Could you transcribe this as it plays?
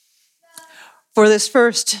For this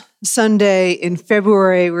first Sunday in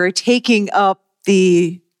February, we're taking up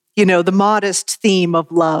the modest theme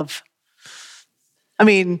of love. I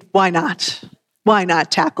mean, why not? Why not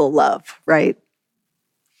tackle love, right?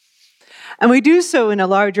 And we do so in a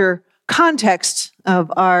larger context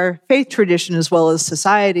of our faith tradition as well as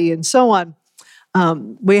society and so on.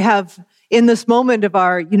 We have, in this moment of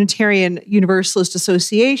our Unitarian Universalist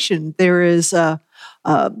Association, there is a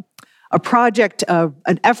project,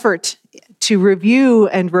 an effort to review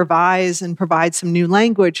and revise and provide some new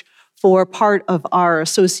language for part of our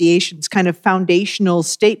association's kind of foundational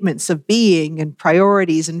statements of being and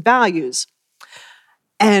priorities and values.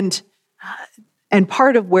 And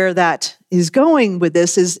part of where that is going with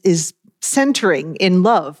this is centering in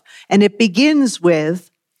love. And it begins with,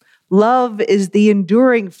 love is the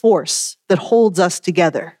enduring force that holds us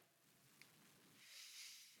together.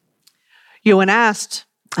 When asked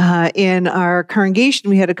in our congregation,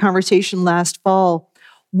 we had a conversation last fall,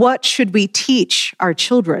 what should we teach our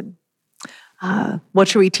children? What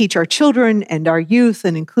should we teach our children and our youth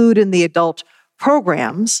and include in the adult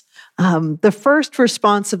programs? The first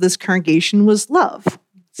response of this congregation was love.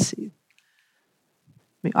 Let's see.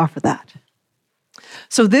 Let me offer that.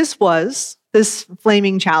 So this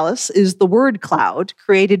flaming chalice is the word cloud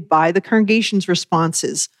created by the congregation's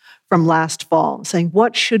responses from last fall, saying,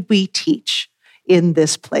 what should we teach in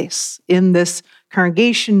this place, in this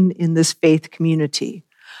congregation, in this faith community?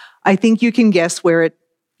 I think you can guess where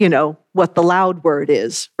what the loud word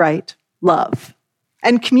is, right? Love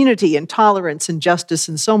and community and tolerance and justice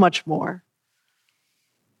and so much more.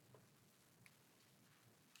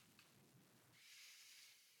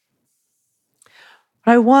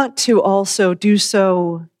 But I want to also do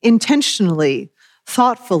so intentionally,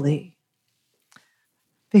 thoughtfully,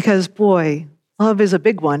 because boy, love is a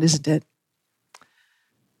big one, isn't it?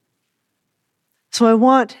 So I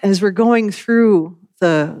want, as we're going through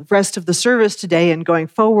the rest of the service today and going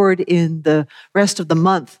forward in the rest of the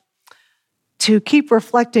month, to keep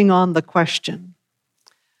reflecting on the question,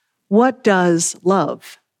 what does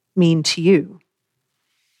love mean to you?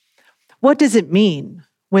 What does it mean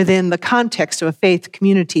within the context of a faith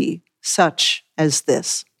community such as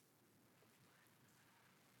this?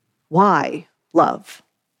 Why love?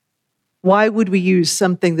 Why would we use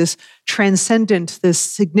something this transcendent, this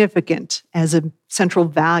significant as a central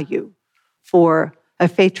value for a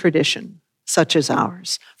faith tradition such as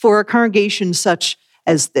ours, for a congregation such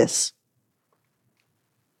as this?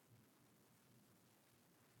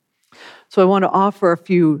 So I want to offer a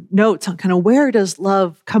few notes on kind of where does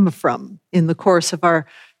love come from in the course of our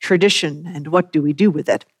tradition and what do we do with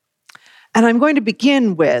it? And I'm going to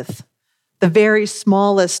begin with the very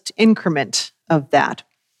smallest increment of that.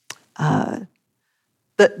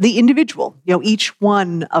 The individual, each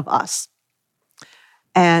one of us.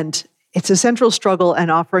 And it's a central struggle and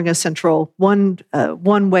offering a central one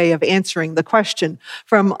way of answering the question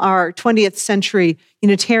from our 20th century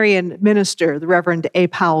Unitarian minister, the Reverend A.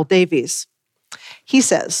 Powell Davies. He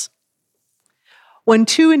says, when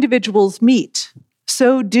two individuals meet,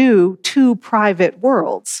 so do two private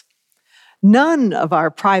worlds. None of our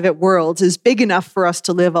private worlds is big enough for us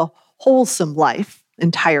to live a wholesome life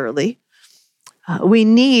entirely. We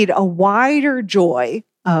need a wider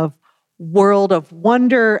world of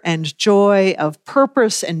wonder and joy, of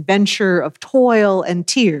purpose and venture, of toil and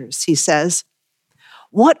tears, he says.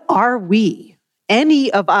 What are we,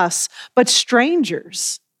 any of us, but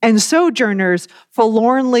strangers and sojourners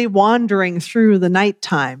forlornly wandering through the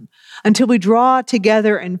nighttime until we draw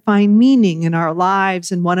together and find meaning in our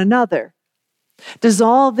lives and one another,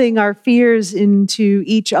 dissolving our fears into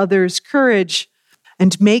each other's courage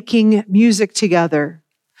and making music together,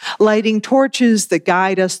 lighting torches that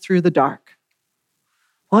guide us through the dark.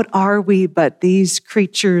 What are we but these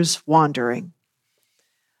creatures wandering?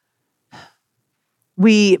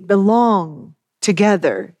 We belong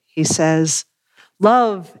together, he says.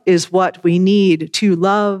 Love is what we need to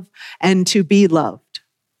love and to be loved.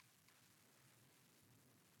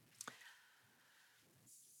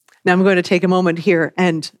 Now I'm going to take a moment here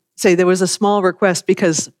and say there was a small request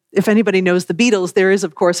because if anybody knows the Beatles, there is,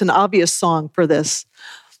 of course, an obvious song for this.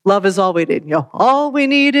 Love is all we need. All we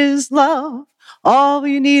need is love. All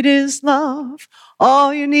you need is love.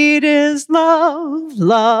 All you need is love.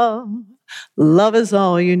 Love. Love is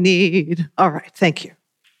all you need. All right, thank you.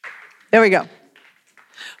 There we go.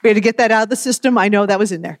 We had to get that out of the system. I know that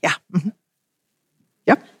was in there. Yeah. Mm-hmm.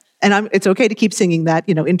 Yep. And it's okay to keep singing that,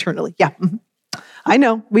 internally. Yeah. Mm-hmm. I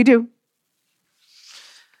know, we do.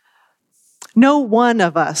 No one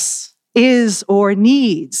of us is or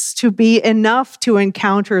needs to be enough to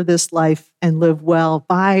encounter this life and live well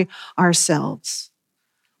by ourselves.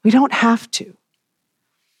 We don't have to.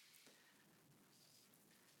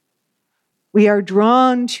 We are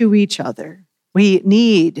drawn to each other. We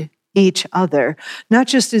need each other, not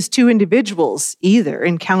just as two individuals either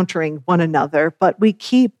encountering one another, but we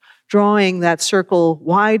keep drawing that circle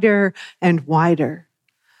wider and wider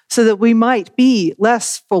so that we might be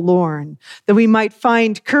less forlorn, that we might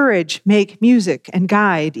find courage, make music, and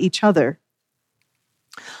guide each other.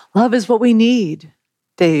 Love is what we need,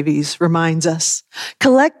 Davies reminds us.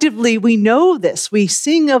 Collectively, we know this. We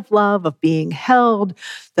sing of love, of being held,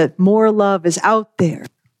 that more love is out there.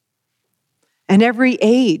 And every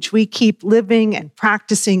age, we keep living and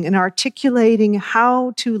practicing and articulating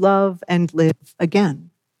how to love and live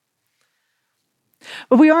again.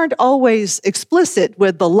 But we aren't always explicit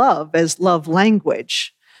with the love as love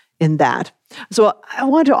language in that. So I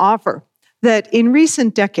want to offer that in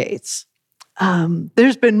recent decades,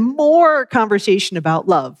 there's been more conversation about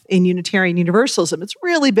love in Unitarian Universalism. It's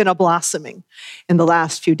really been a blossoming in the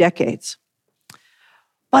last few decades.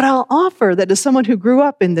 But I'll offer that as someone who grew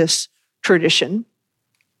up in this tradition,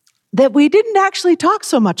 that we didn't actually talk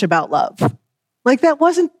so much about love. Like that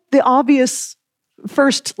wasn't the obvious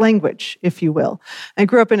first language, if you will. I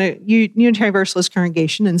grew up in a Unitarian Universalist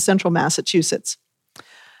congregation in central Massachusetts.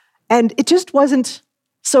 And it just wasn't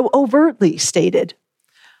so overtly stated.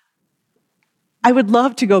 I would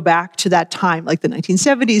love to go back to that time, like the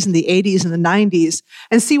 1970s and the 80s and the 90s,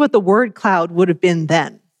 and see what the word cloud would have been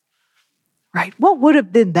then. Right? What would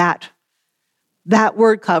have been that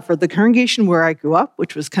word cloud for the congregation where I grew up,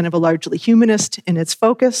 which was kind of a largely humanist in its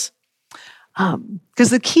focus? Because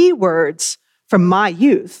the key words from my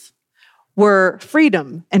youth were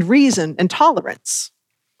freedom and reason and tolerance.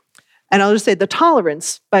 And I'll just say the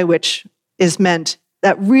tolerance by which is meant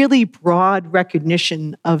that really broad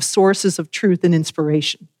recognition of sources of truth and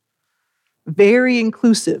inspiration. Very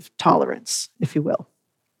inclusive tolerance, if you will.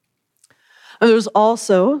 And there was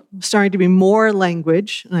also starting to be more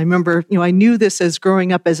language. And I remember, I knew this as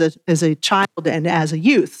growing up as a child and as a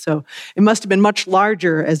youth. So it must have been much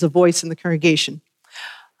larger as a voice in the congregation.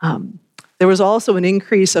 There was also an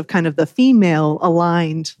increase of kind of the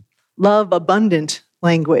female-aligned, love-abundant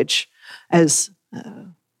language, as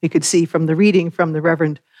you could see from the reading from the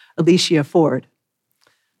Reverend Alicia Ford.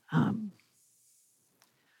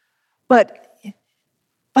 But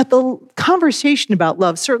the conversation about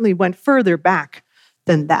love certainly went further back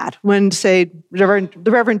than that. When, say, the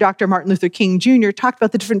Reverend Dr. Martin Luther King Jr. talked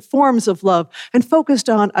about the different forms of love and focused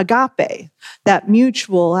on agape, that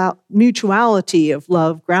mutuality of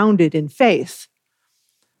love grounded in faith.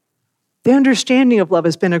 The understanding of love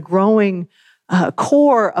has been a growing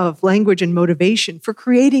core of language and motivation for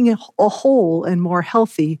creating a whole and more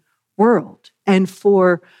healthy world and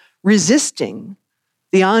for resisting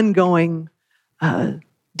the ongoing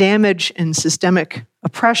damage and systemic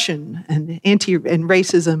oppression and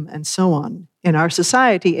racism and so on in our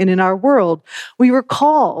society and in our world. We were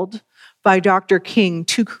called by Dr. King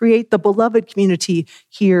to create the beloved community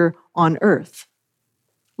here on earth.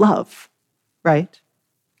 Love, right?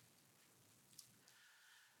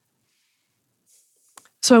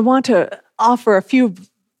 So I want to offer a few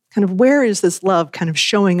kind of where is this love kind of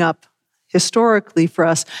showing up historically for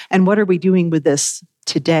us and what are we doing with this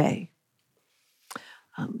today?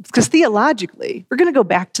 Because theologically, we're going to go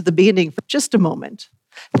back to the beginning for just a moment.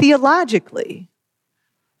 Theologically,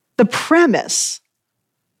 the premise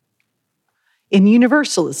in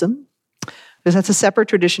universalism, because that's a separate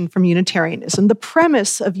tradition from Unitarianism, the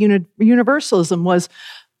premise of universalism was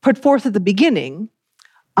put forth at the beginning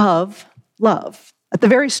of love, at the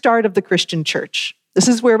very start of the Christian church. This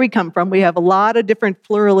is where we come from. We have a lot of different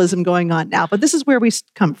pluralism going on now, but this is where we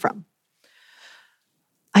come from.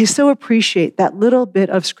 I so appreciate that little bit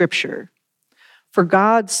of scripture. For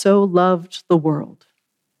God so loved the world.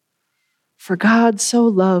 For God so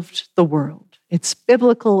loved the world. It's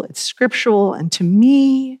biblical, it's scriptural, and to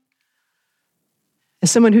me, as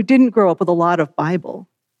someone who didn't grow up with a lot of Bible,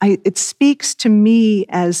 it speaks to me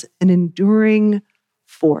as an enduring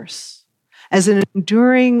force, as an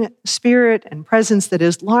enduring spirit and presence that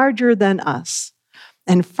is larger than us.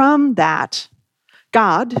 And from that,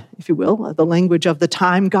 God, if you will, the language of the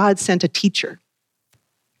time, God sent a teacher,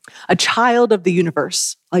 a child of the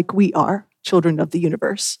universe, like we are, children of the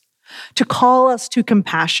universe, to call us to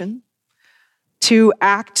compassion, to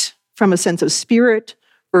act from a sense of spirit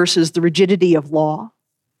versus the rigidity of law.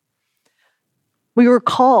 We were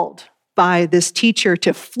called by this teacher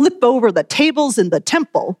to flip over the tables in the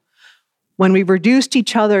temple when we reduced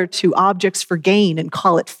each other to objects for gain and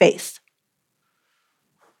call it faith.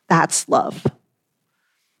 That's love.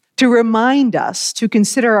 To remind us to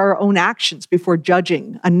consider our own actions before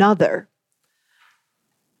judging another.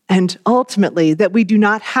 And ultimately, that we do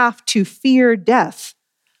not have to fear death,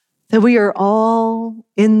 that we are all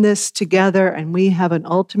in this together and we have an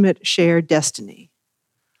ultimate shared destiny.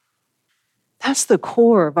 That's the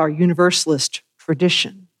core of our Universalist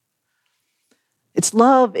tradition. It's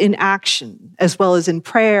love in action, as well as in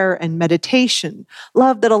prayer and meditation.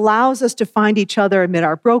 Love that allows us to find each other amid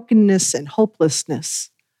our brokenness and hopelessness.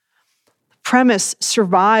 The premise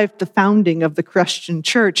survived the founding of the Christian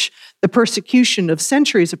church, the persecution of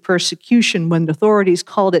centuries of persecution when authorities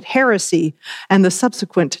called it heresy, and the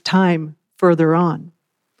subsequent time further on.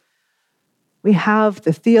 We have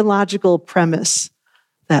the theological premise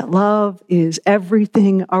that love is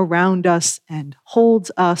everything around us and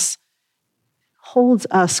holds us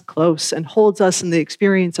close and holds us in the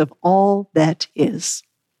experience of all that is.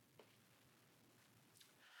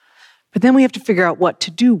 But then we have to figure out what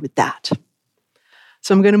to do with that.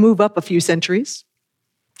 So I'm going to move up a few centuries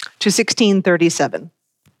to 1637,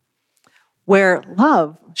 where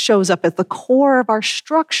love shows up at the core of our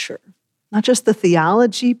structure, not just the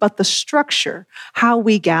theology, but the structure, how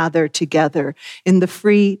we gather together in the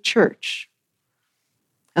free church.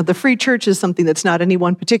 Now, the free church is something that's not any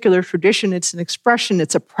one particular tradition. It's an expression,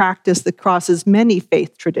 it's a practice that crosses many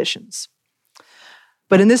faith traditions.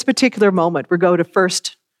 But in this particular moment, we go to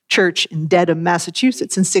First Church in Dedham,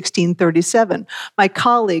 Massachusetts in 1637. My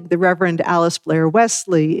colleague, the Reverend Alice Blair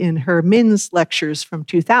Wesley, in her Men's Lectures from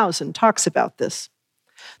 2000, talks about this.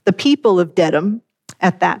 The people of Dedham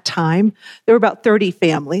at that time, there were about 30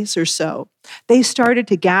 families or so. They started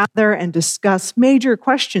to gather and discuss major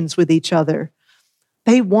questions with each other.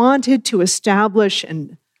 They wanted to establish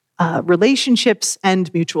relationships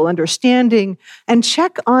and mutual understanding and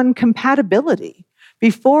check on compatibility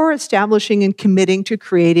before establishing and committing to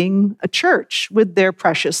creating a church with their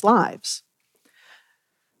precious lives.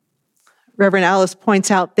 Reverend Alice points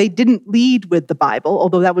out they didn't lead with the Bible,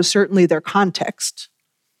 although that was certainly their context,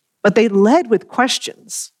 but they led with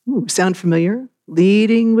questions. Ooh, sound familiar?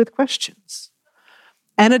 Leading with questions.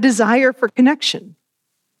 And a desire for connection.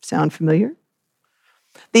 Sound familiar?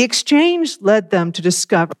 The exchange led them to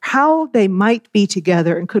discover how they might be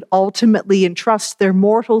together and could ultimately entrust their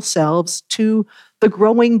mortal selves to the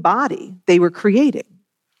growing body they were creating.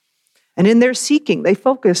 And in their seeking, they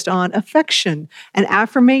focused on affection and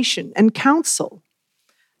affirmation and counsel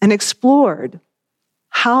and explored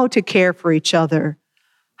how to care for each other,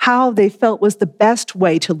 how they felt was the best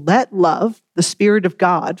way to let love, the Spirit of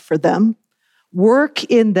God for them, work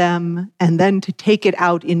in them and then to take it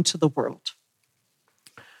out into the world.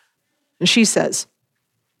 And she says,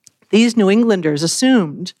 these New Englanders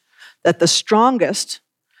assumed that the strongest,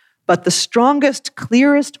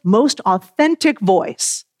 clearest, most authentic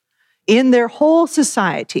voice in their whole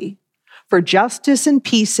society for justice and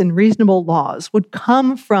peace and reasonable laws would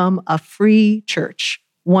come from a free church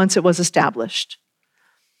once it was established.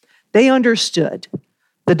 They understood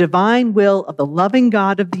the divine will of the loving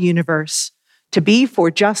God of the universe to be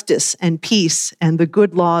for justice and peace and the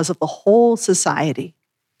good laws of the whole society.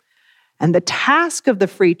 And the task of the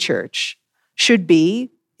free church should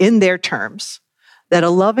be, in their terms, that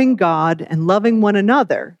a loving God and loving one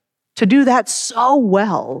another, to do that so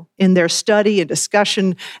well in their study and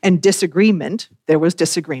discussion and disagreement, there was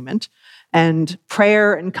disagreement, and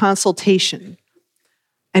prayer and consultation,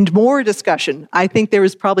 and more discussion. I think there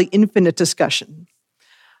was probably infinite discussion.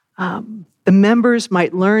 The members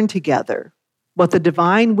might learn together what the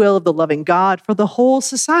divine will of the loving God for the whole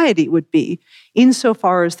society would be,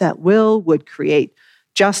 insofar as that will would create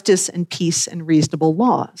justice and peace and reasonable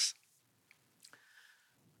laws.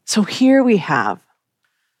 So here we have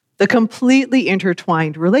the completely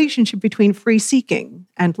intertwined relationship between free seeking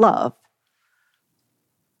and love.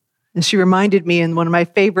 And she reminded me, in one of my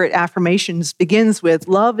favorite affirmations begins with,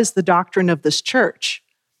 love is the doctrine of this church.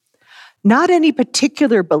 Not any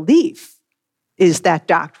particular belief is that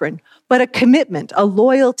doctrine, but a commitment, a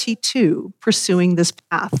loyalty to pursuing this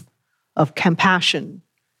path of compassion,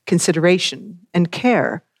 consideration, and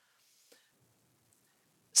care,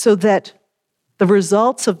 so that the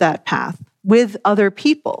results of that path with other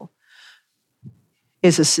people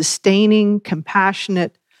is a sustaining,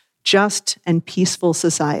 compassionate, just, and peaceful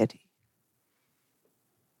society.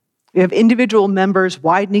 We have individual members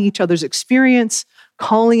widening each other's experience,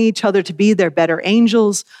 calling each other to be their better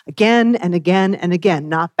angels again and again and again,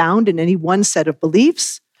 not bound in any one set of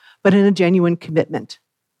beliefs, but in a genuine commitment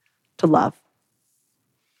to love.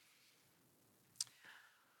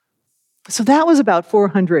 So that was about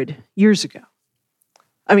 400 years ago.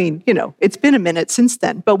 I mean, it's been a minute since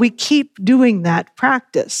then, but we keep doing that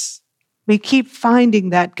practice. We keep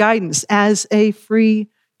finding that guidance as a free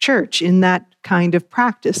church in that kind of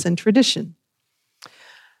practice and tradition.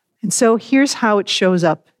 And so here's how it shows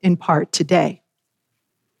up in part today.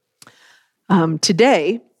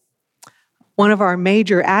 Today, one of our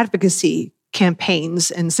major advocacy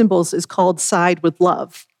campaigns and symbols is called Side with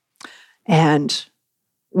Love. And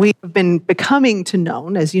we have been becoming to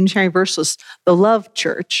known as Unitarian Universalists, the Love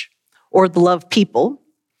Church, or the Love People,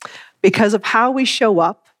 because of how we show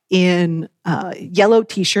up in yellow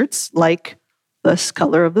t-shirts, like this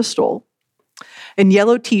color of the stole, and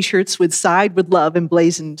yellow t-shirts with Side with Love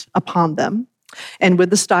emblazoned upon them, and with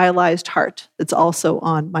the stylized heart that's also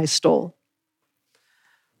on my stole.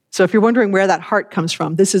 So if you're wondering where that heart comes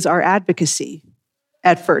from, this is our advocacy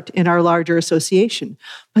effort in our larger association.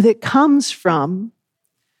 But it comes from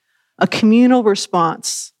a communal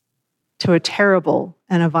response to a terrible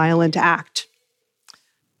and a violent act.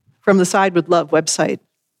 From the Side with Love website,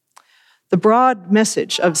 the broad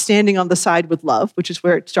message of standing on the side with love, which is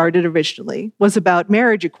where it started originally, was about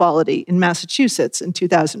marriage equality in Massachusetts in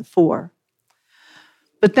 2004.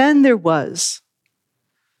 But then there was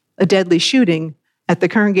a deadly shooting at the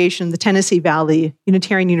congregation of the Tennessee Valley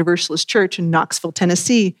Unitarian Universalist Church in Knoxville,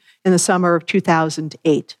 Tennessee, in the summer of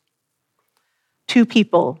 2008. 2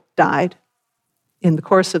 people died in the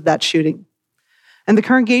course of that shooting. And the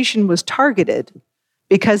congregation was targeted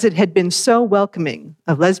because it had been so welcoming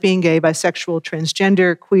of lesbian, gay, bisexual,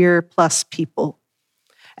 transgender, queer, plus people,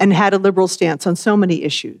 and had a liberal stance on so many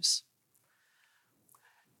issues.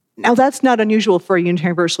 Now, that's not unusual for a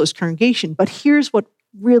Unitarian Universalist congregation, but here's what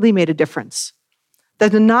really made a difference.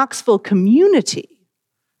 That the Knoxville community,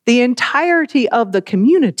 the entirety of the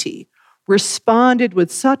community, responded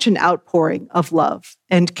with such an outpouring of love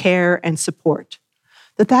and care and support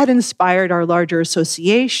that inspired our larger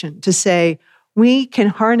association to say, we can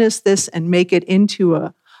harness this and make it into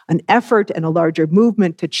an effort and a larger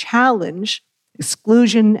movement to challenge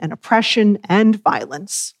exclusion and oppression and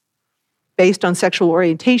violence based on sexual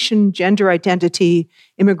orientation, gender identity,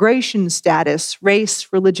 immigration status, race,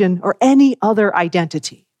 religion, or any other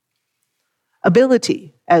identity.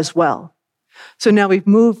 Ability as well. So now we've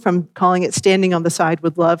moved from calling it standing on the side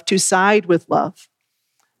with love to side with love.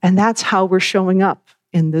 And that's how we're showing up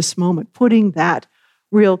in this moment, putting that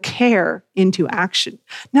real care into action.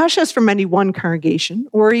 Not just from any one congregation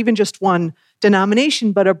or even just one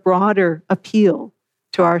denomination, but a broader appeal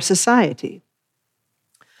to our society.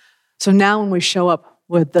 So now when we show up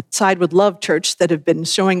with the Side with Love Church that have been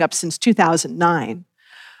showing up since 2009,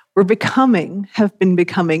 have been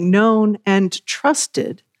becoming known and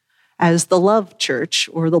trusted as the Love Church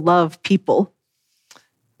or the Love People.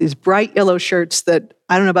 These bright yellow shirts that,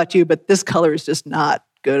 I don't know about you, but this color is just not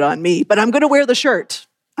good on me. But I'm going to wear the shirt.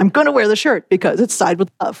 I'm going to wear the shirt because it's Side with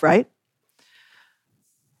Love, right?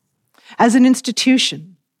 As an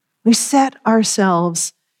institution, we set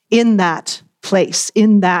ourselves in that place,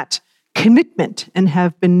 in that commitment, and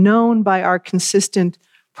have been known by our consistent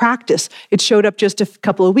practice. It showed up just a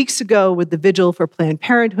couple of weeks ago with the Vigil for Planned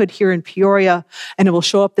Parenthood here in Peoria, and it will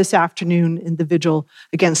show up this afternoon in the Vigil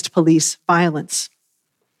against police violence.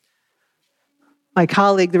 My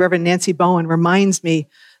colleague, the Reverend Nancy Bowen, reminds me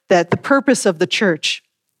that the purpose of the church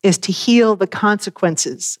is to heal the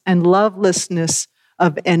consequences and lovelessness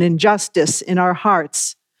of an injustice in our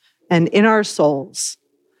hearts and in our souls,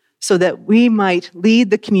 so that we might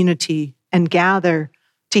lead the community and gather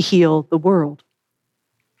to heal the world.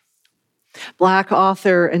 Black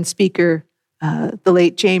author and speaker, the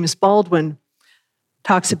late James Baldwin,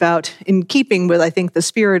 talks about, in keeping with, I think, the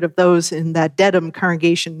spirit of those in that Dedham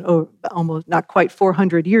congregation, almost not quite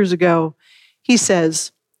 400 years ago, he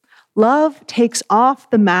says, "Love takes off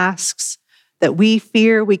the masks that we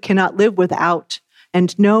fear we cannot live without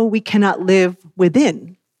and know we cannot live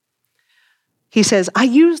within." He says, I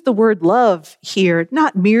use the word love here,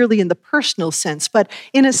 not merely in the personal sense, but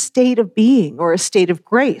in a state of being or a state of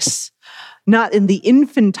grace, not in the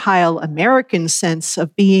infantile American sense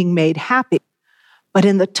of being made happy, but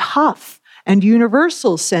in the tough and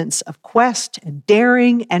universal sense of quest and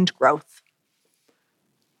daring and growth.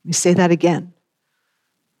 Let me say that again.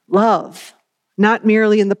 Love, not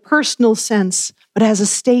merely in the personal sense, but as a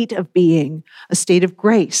state of being, a state of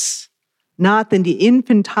grace, not in the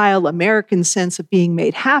infantile American sense of being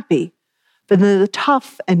made happy, but in the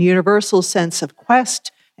tough and universal sense of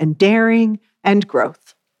quest and daring and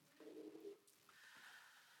growth.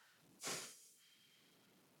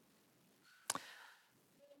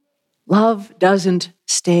 Love doesn't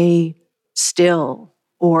stay still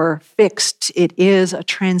or fixed. It is a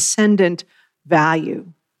transcendent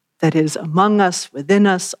value that is among us, within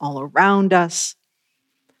us, all around us.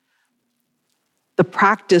 The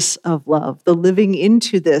practice of love, the living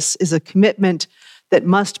into this, is a commitment that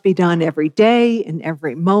must be done every day, in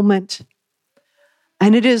every moment.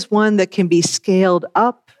 And it is one that can be scaled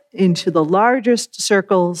up into the largest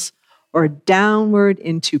circles or downward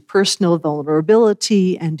into personal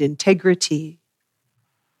vulnerability and integrity.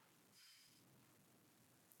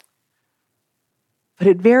 But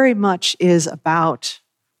it very much is about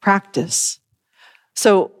practice.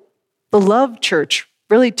 So the love church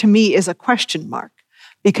really to me is a question mark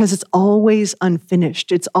because it's always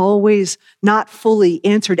unfinished. It's always not fully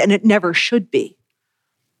answered, and it never should be.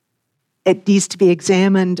 It needs to be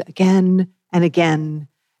examined again and again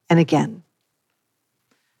and again.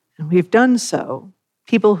 And we've done so.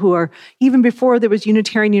 People who are, even before there was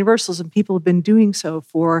Unitarian Universalism, people have been doing so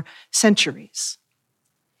for centuries.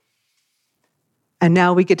 And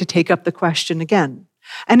now we get to take up the question again.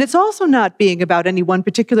 And it's also not being about any one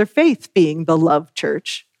particular faith being the love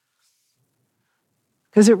church,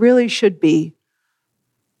 because it really should be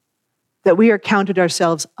that we are counted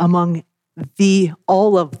ourselves among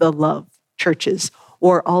all of the love churches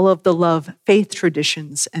or all of the love faith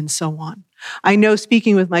traditions and so on. I know,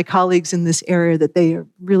 speaking with my colleagues in this area, that they are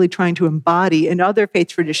really trying to embody, in other faith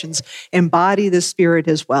traditions, embody the Spirit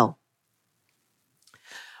as well.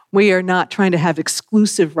 We are not trying to have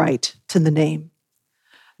exclusive right to the name,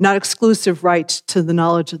 not exclusive right to the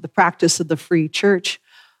knowledge of the practice of the free church,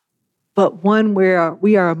 but one where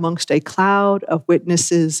we are amongst a cloud of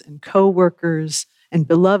witnesses and co-workers and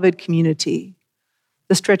beloved community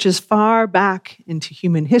that stretches far back into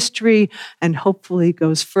human history and hopefully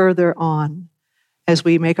goes further on as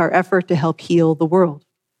we make our effort to help heal the world.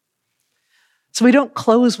 So we don't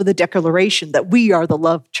close with a declaration that we are the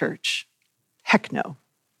love church. Heck no.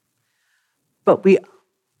 But we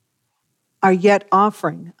are yet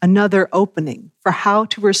offering another opening for how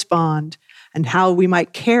to respond and how we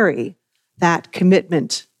might carry that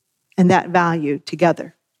commitment and that value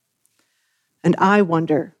together. And I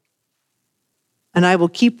wonder, and I will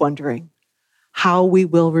keep wondering, how we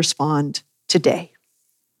will respond today.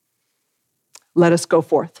 Let us go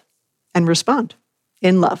forth and respond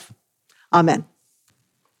in love. Amen.